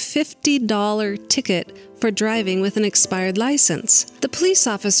given a $50 ticket for driving with an expired license. The police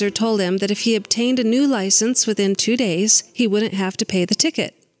officer told him that if he obtained a new license within 2 days, he wouldn't have to pay the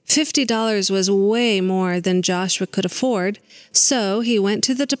ticket. $50 was way more than Joshua could afford, so he went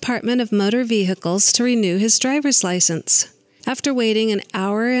to the Department of Motor Vehicles to renew his driver's license. After waiting an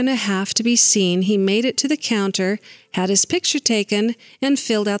hour and a half to be seen, he made it to the counter, had his picture taken, and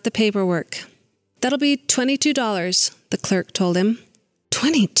filled out the paperwork. "That'll be $22, the clerk told him.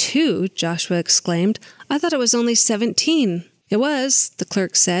 "22?" Joshua exclaimed. "I thought it was only 17. "It was," the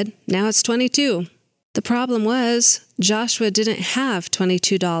clerk said. "Now it's 22. The problem was, Joshua didn't have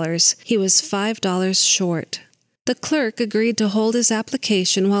 $22. He was $5 short. The clerk agreed to hold his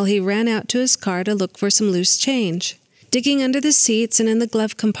application while he ran out to his car to look for some loose change. Digging under the seats and in the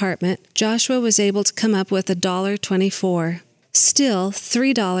glove compartment, Joshua was able to come up with $1.24. Still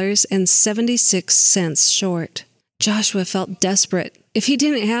 $3.76 short. Joshua felt desperate. If he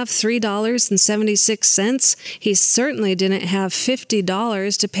didn't have $3.76, he certainly didn't have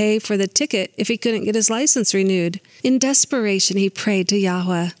 $50 to pay for the ticket if he couldn't get his license renewed. In desperation, he prayed to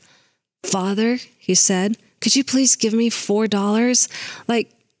Yahuwah. "Father," he said, "could you please give me $4?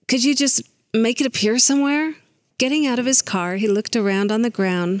 Could you just make it appear somewhere?" Getting out of his car, he looked around on the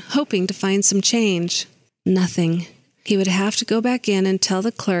ground, hoping to find some change. Nothing. He would have to go back in and tell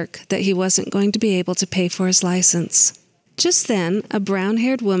the clerk that he wasn't going to be able to pay for his license. Just then, a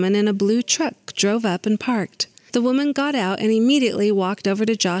brown-haired woman in a blue truck drove up and parked. The woman got out and immediately walked over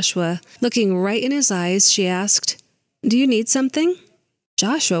to Joshua. Looking right in his eyes, she asked, "Do you need something?"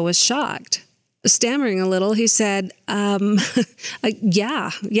 Joshua was shocked. Stammering a little, he said, yeah, I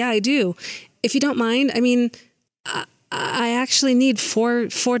do. If you don't mind, I actually need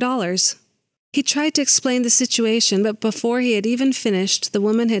 $4. He tried to explain the situation, but before he had even finished, the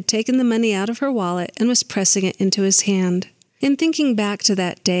woman had taken the money out of her wallet and was pressing it into his hand. In thinking back to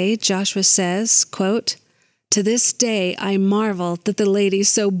that day, Joshua says, quote, "To this day I marvel that the lady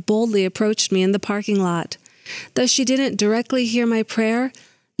so boldly approached me in the parking lot. Though she didn't directly hear my prayer,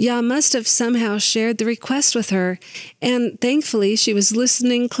 Yah must have somehow shared the request with her, and thankfully she was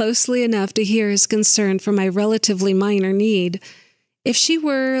listening closely enough to hear his concern for my relatively minor need. If she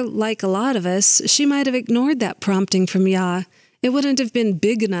were like a lot of us, she might have ignored that prompting from Yah. It wouldn't have been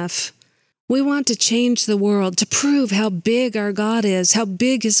big enough. We want to change the world, to prove how big our God is, how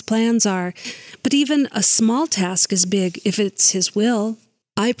big His plans are. But even a small task is big if it's His will.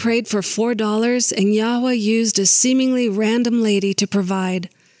 I prayed for $4, and Yahuwah used a seemingly random lady to provide.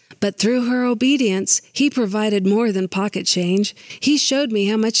 But through her obedience, He provided more than pocket change. He showed me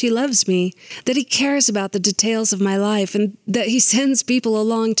how much He loves me, that He cares about the details of my life, and that He sends people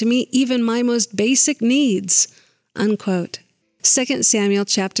along to meet even my most basic needs." Unquote. 2 Samuel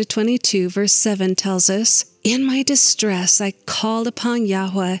chapter 22, verse 7 tells us, "In my distress I called upon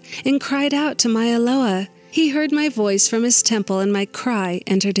Yahuwah and cried out to my Eloah. He heard my voice from His temple, and my cry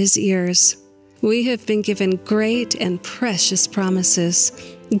entered His ears." We have been given great and precious promises.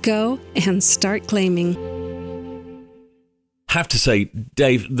 Go and start claiming. Have to say,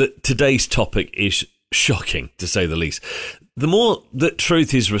 Dave, that today's topic is shocking, to say the least. The more that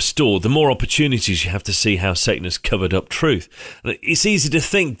truth is restored, the more opportunities you have to see how Satan has covered up truth. And it's easy to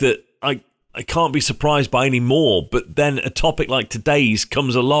think that I can't be surprised by any more, but then a topic like today's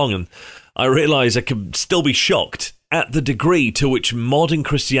comes along and I realise I can still be shocked at the degree to which modern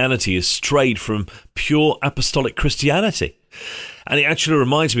Christianity has strayed from pure apostolic Christianity. And it actually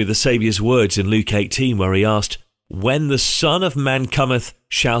reminds me of the Saviour's words in Luke 18, where He asked, "When the Son of Man cometh,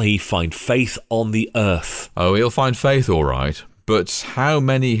 shall He find faith on the earth?" Oh, He'll find faith, all right. But how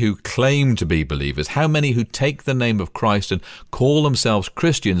many who claim to be believers, how many who take the name of Christ and call themselves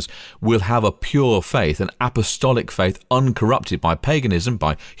Christians will have a pure faith, an apostolic faith uncorrupted by paganism,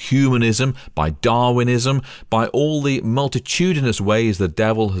 by humanism, by Darwinism, by all the multitudinous ways the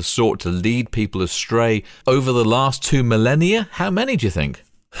devil has sought to lead people astray over the last 2 millennia? How many do you think?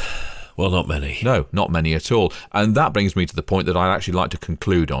 Well, not many. No, not many at all. And that brings me to the point that I'd actually like to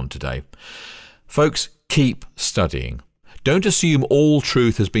conclude on today. Folks, keep studying. Don't assume all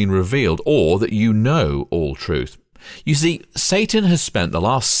truth has been revealed or that you know all truth. You see, Satan has spent the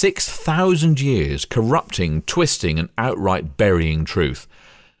last 6,000 years corrupting, twisting, and outright burying truth.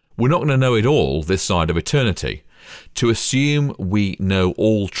 We're not going to know it all this side of eternity. To assume we know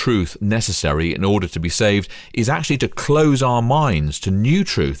all truth necessary in order to be saved is actually to close our minds to new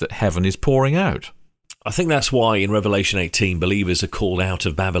truth that heaven is pouring out. I think that's why in Revelation 18 believers are called out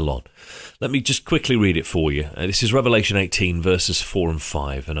of Babylon. Let me just quickly read it for you. This is Revelation 18 verses 4 and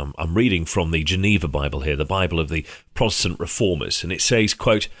 5, and I'm reading from the Geneva Bible here, the Bible of the Protestant Reformers, and it says,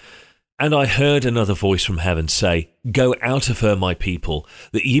 quote, "And I heard another voice from heaven say, Go out of her, my people,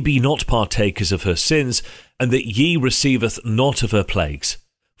 that ye be not partakers of her sins, and that ye receiveth not of her plagues.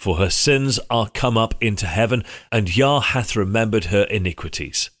 For her sins are come up into heaven, and Yah hath remembered her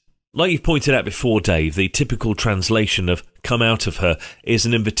iniquities." Like you've pointed out before, Dave, the typical translation of "come out of her" is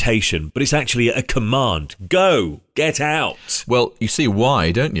an invitation, but it's actually a command. Go! Get out! Well, you see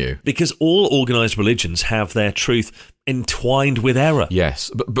why, don't you? Because all organised religions have their truth entwined with error. Yes,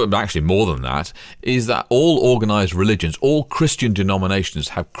 but actually more than that, is that all organised religions, all Christian denominations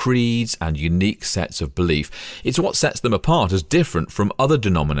have creeds and unique sets of belief. It's what sets them apart as different from other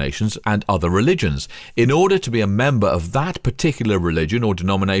denominations and other religions. In order to be a member of that particular religion or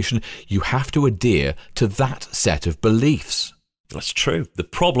denomination, you have to adhere to that set of beliefs. That's true. The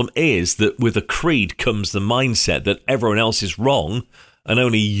problem is that with a creed comes the mindset that everyone else is wrong and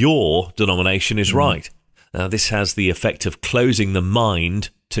only your denomination is right. Now, this has the effect of closing the mind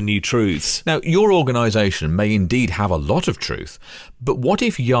to new truths. Now, your organisation may indeed have a lot of truth, but what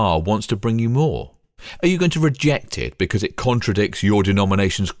if Yah wants to bring you more? Are you going to reject it because it contradicts your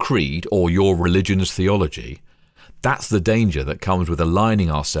denomination's creed or your religion's theology? That's the danger that comes with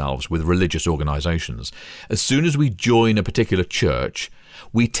aligning ourselves with religious organisations. As soon as we join a particular church,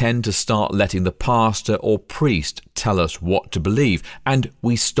 we tend to start letting the pastor or priest tell us what to believe, and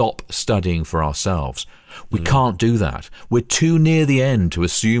we stop studying for ourselves. We can't do that. We're too near the end to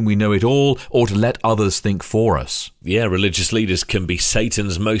assume we know it all or to let others think for us. Yeah, religious leaders can be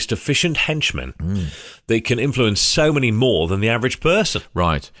Satan's most efficient henchmen. They can influence so many more than the average person.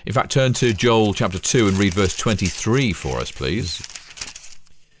 Right. In fact, turn to Joel chapter 2 and read verse 23 for us, please.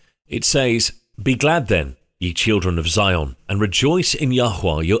 It says, "Be glad then, ye children of Zion, and rejoice in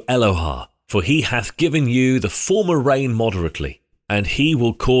Yahuwah your Elohah, for he hath given you the former rain moderately. And he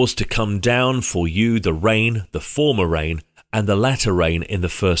will cause to come down for you the rain, the former rain, and the latter rain in the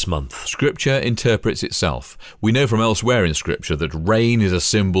first month." Scripture interprets itself. We know from elsewhere in Scripture that rain is a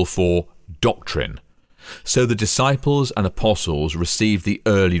symbol for doctrine. So the disciples and apostles received the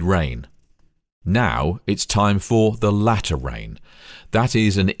early rain. Now it's time for the latter rain. That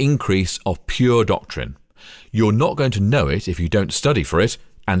is an increase of pure doctrine. You're not going to know it if you don't study for it,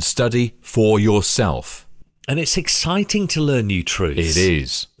 and study for yourself. And it's exciting to learn new truths. It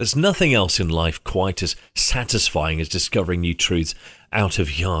is. There's nothing else in life quite as satisfying as discovering new truths out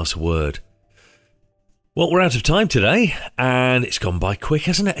of Yah's word. Well, we're out of time today, and it's gone by quick,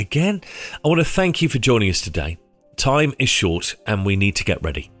 hasn't it, again? I want to thank you for joining us today. Time is short, and we need to get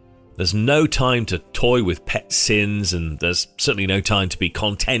ready. There's no time to toy with pet sins, and there's certainly no time to be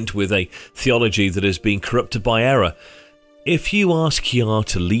content with a theology that has been corrupted by error. If you ask Yah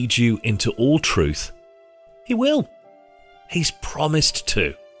to lead you into all truth, He will. He's promised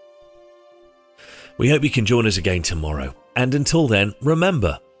to. We hope you can join us again tomorrow. And until then,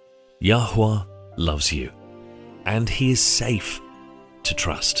 remember, Yahuwah loves you. And He is safe to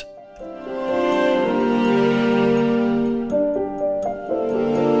trust.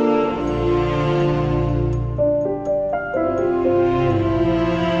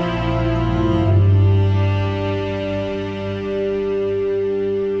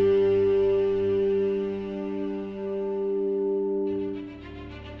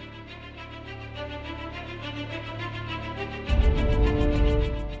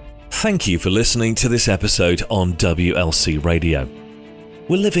 Thank you for listening to this episode on WLC Radio.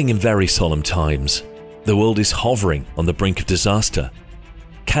 We're living in very solemn times. The world is hovering on the brink of disaster.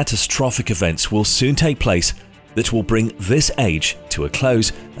 Catastrophic events will soon take place that will bring this age to a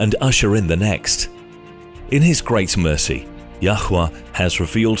close and usher in the next. In His great mercy, Yahuwah has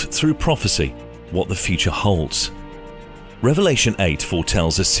revealed through prophecy what the future holds. Revelation 8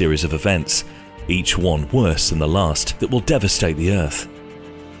 foretells a series of events, each one worse than the last, that will devastate the earth.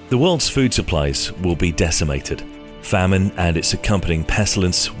 The world's food supplies will be decimated. Famine and its accompanying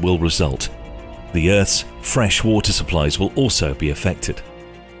pestilence will result. The earth's fresh water supplies will also be affected.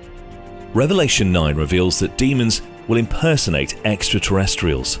 Revelation 9 reveals that demons will impersonate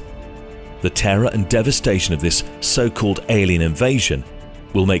extraterrestrials. The terror and devastation of this so-called alien invasion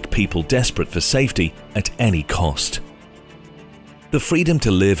will make people desperate for safety at any cost. The freedom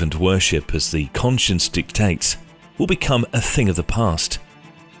to live and worship as the conscience dictates will become a thing of the past.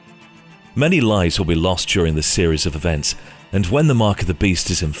 Many lives will be lost during this series of events, and when the mark of the beast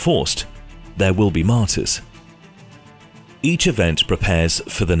is enforced, there will be martyrs. Each event prepares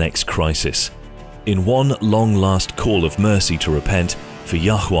for the next crisis. In one long-last call of mercy to repent, For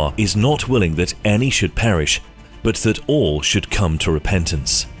Yahuwah is not willing that any should perish, but that all should come to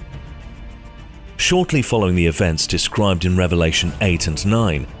repentance. Shortly following the events described in Revelation 8 and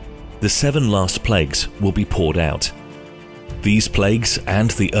 9, the 7 last plagues will be poured out. These plagues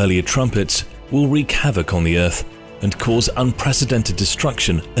and the earlier trumpets will wreak havoc on the earth and cause unprecedented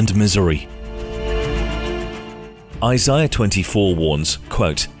destruction and misery. Isaiah 24 warns,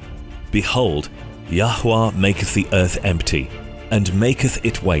 quote, "Behold, Yahuwah maketh the earth empty, and maketh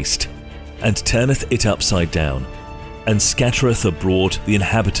it waste, and turneth it upside down, and scattereth abroad the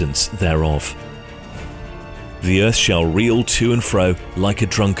inhabitants thereof. The earth shall reel to and fro like a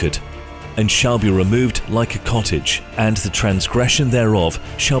drunkard, and shall be removed like a cottage, and the transgression thereof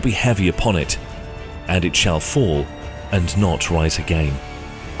shall be heavy upon it, and it shall fall and not rise again."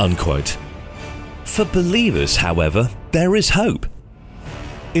 Unquote. For believers, however, there is hope.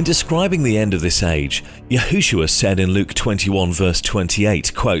 In describing the end of this age, Yahushua said in Luke 21 verse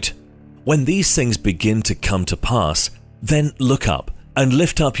 28, quote, "When these things begin to come to pass, then look up and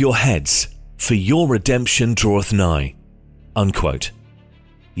lift up your heads, for your redemption draweth nigh." Unquote.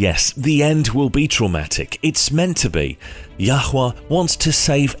 Yes, the end will be traumatic. It's meant to be. Yahuwah wants to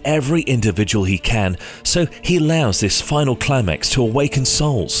save every individual he can, so he allows this final climax to awaken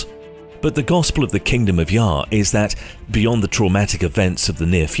souls. But the gospel of the kingdom of Yah is that, beyond the traumatic events of the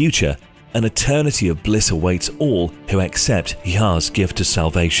near future, an eternity of bliss awaits all who accept Yah's gift of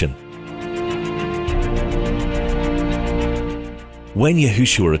salvation. When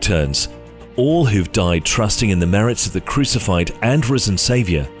Yahushua returns, all who've died trusting in the merits of the crucified and risen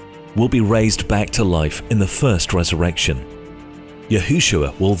Saviour will be raised back to life in the first resurrection.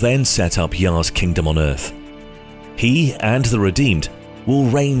 Yahushua will then set up Yah's kingdom on earth. He and the redeemed will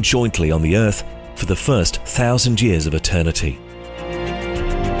reign jointly on the earth for the first 1,000 years of eternity.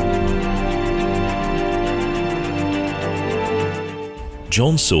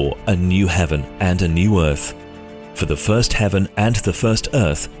 John saw a new heaven and a new earth, for the first heaven and the first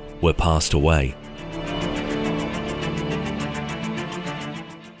earth were passed away.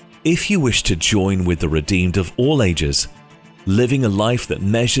 If you wish to join with the redeemed of all ages, living a life that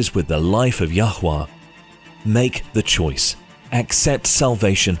measures with the life of Yahuwah, make the choice. Accept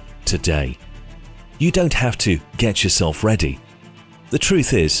salvation today. You don't have to get yourself ready. The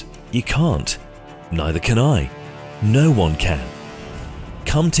truth is, you can't. Neither can I. No one can.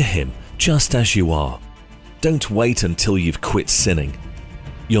 Come to Him just as you are. Don't wait until you've quit sinning.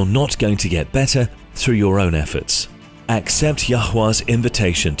 You're not going to get better through your own efforts. Accept Yahuwah's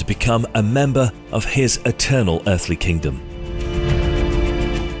invitation to become a member of His eternal earthly kingdom.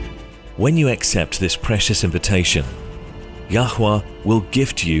 When you accept this precious invitation, Yahuwah will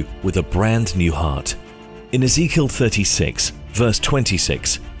gift you with a brand new heart. In Ezekiel 36, verse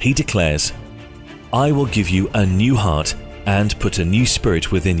 26, He declares, "I will give you a new heart and put a new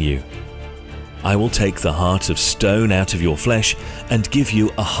spirit within you. I will take the heart of stone out of your flesh and give you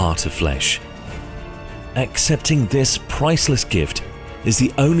a heart of flesh." Accepting this priceless gift is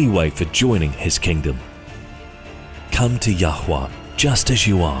the only way for joining His kingdom. Come to Yahuwah just as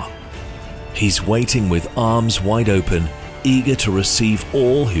you are. He's waiting with arms wide open, eager to receive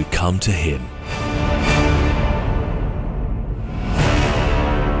all who come to Him.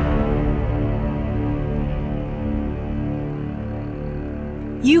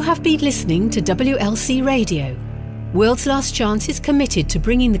 You have been listening to WLC Radio. World's Last Chance is committed to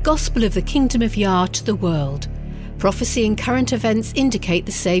bringing the gospel of the kingdom of Yah to the world. Prophecy and current events indicate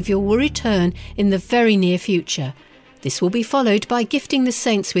the Saviour will return in the very near future. This will be followed by gifting the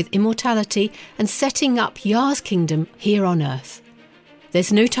saints with immortality and setting up Yah's kingdom here on earth.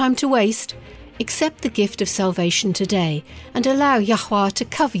 There's no time to waste. Accept the gift of salvation today and allow Yahuwah to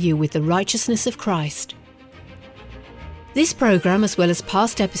cover you with the righteousness of Christ. This programme, as well as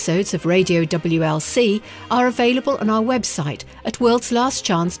past episodes of Radio WLC, are available on our website at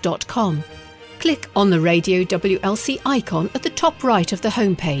worldslastchance.com. Click on the Radio WLC icon at the top right of the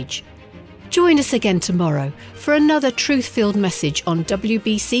homepage. Join us again tomorrow for another truth-filled message on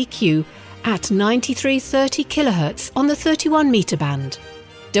WBCQ at 9330 kHz on the 31 metre band.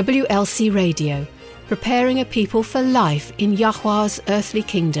 WLC Radio, preparing a people for life in Yahuwah's earthly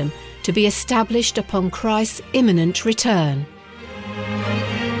kingdom, to be established upon Christ's imminent return.